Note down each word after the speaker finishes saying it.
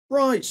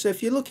Right, so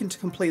if you're looking to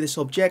complete this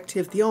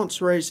objective, the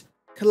answer is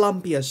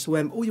Colombia. So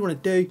all you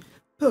want to do,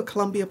 put a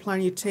Colombia player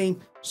in your team,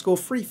 score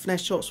 3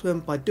 finesse shots with them.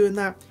 By doing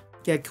that,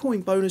 get a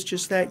coin bonus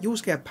just there. You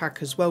also get a pack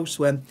as well,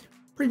 so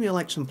premium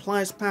Electrum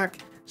players pack.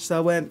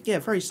 So yeah,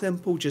 very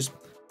simple. Just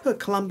put a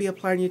Colombia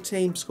player in your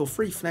team, score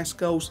 3 finesse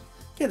goals,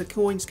 get the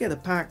coins, get the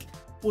pack.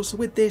 Also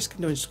with this,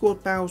 can do in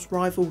squad battles,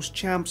 rivals,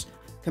 champs,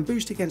 can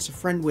boost against a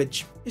friend,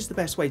 which is the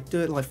best way to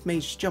do it. Like for me,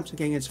 just jumped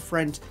again against a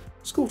friend,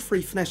 scored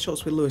 3 finesse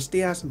shots with Luis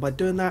Diaz, and by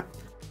doing that,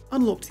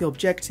 unlocked the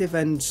objective,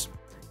 and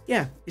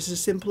yeah, it's as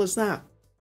simple as that.